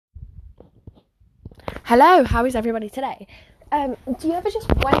Hello, how is everybody today? Do you ever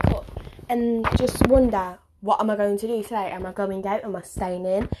just wake up and just wonder, what am I going to do today? Am I going out? Am I staying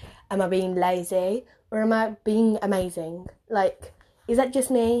in? Am I being lazy? Or am I being amazing? Like, is that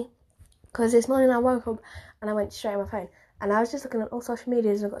just me? Because this morning I woke up and I went straight on my phone and I was just looking at all social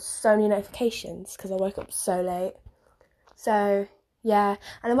medias and I got so many notifications because I woke up so late. So, yeah,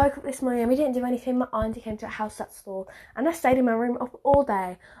 and I woke up this morning and we didn't do anything. My auntie came to our house at school and I stayed in my room up all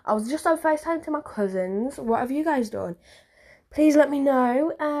day. I was just on FaceTime to my cousins. What have you guys done? Please let me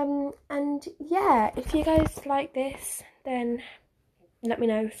know. And yeah, if you guys like this, then let me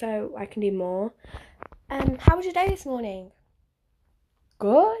know so I can do more. How was your day this morning?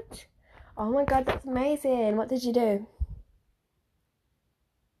 Good? Oh my god, that's amazing. What did you do?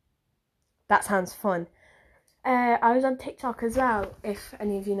 That sounds fun. I was on TikTok as well, if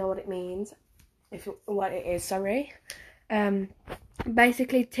any of you know what it means. What it is, sorry.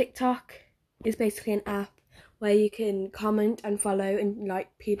 Basically, TikTok is basically an app where you can comment and follow and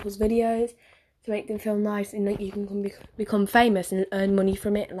like people's videos to make them feel nice, and like you can become famous and earn money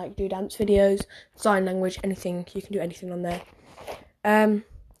from it, and like do dance videos, sign language, anything. You can do anything on there.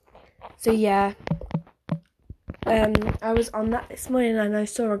 So yeah. I was on that this morning and I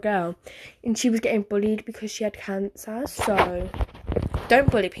saw a girl and she was getting bullied because she had cancer. So don't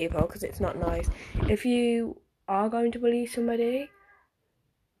bully people because it's not nice. If you are going to bully somebody,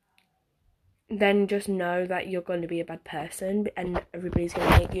 then just know that you're going to be a bad person and everybody's going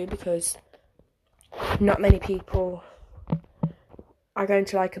to hate you, because not many people are going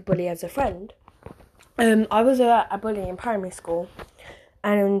to like a bully as a friend. I was a bully in primary school,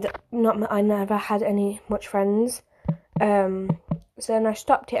 and I never had any much friends. So then I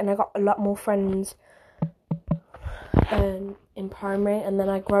stopped it and I got a lot more friends in primary, and then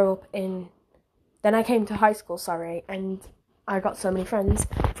I came to high school, and I got so many friends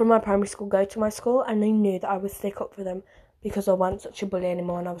from my primary school go to my school, and they knew that I would stick up for them because I wasn't such a bully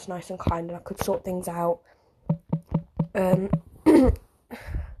anymore and I was nice and kind and I could sort things out.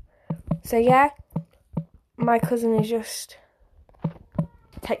 So yeah, my cousin is just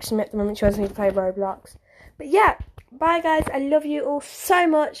texting me at the moment. She wants me to play Roblox. But yeah, bye guys. I love you all so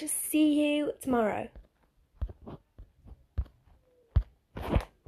much. See you tomorrow.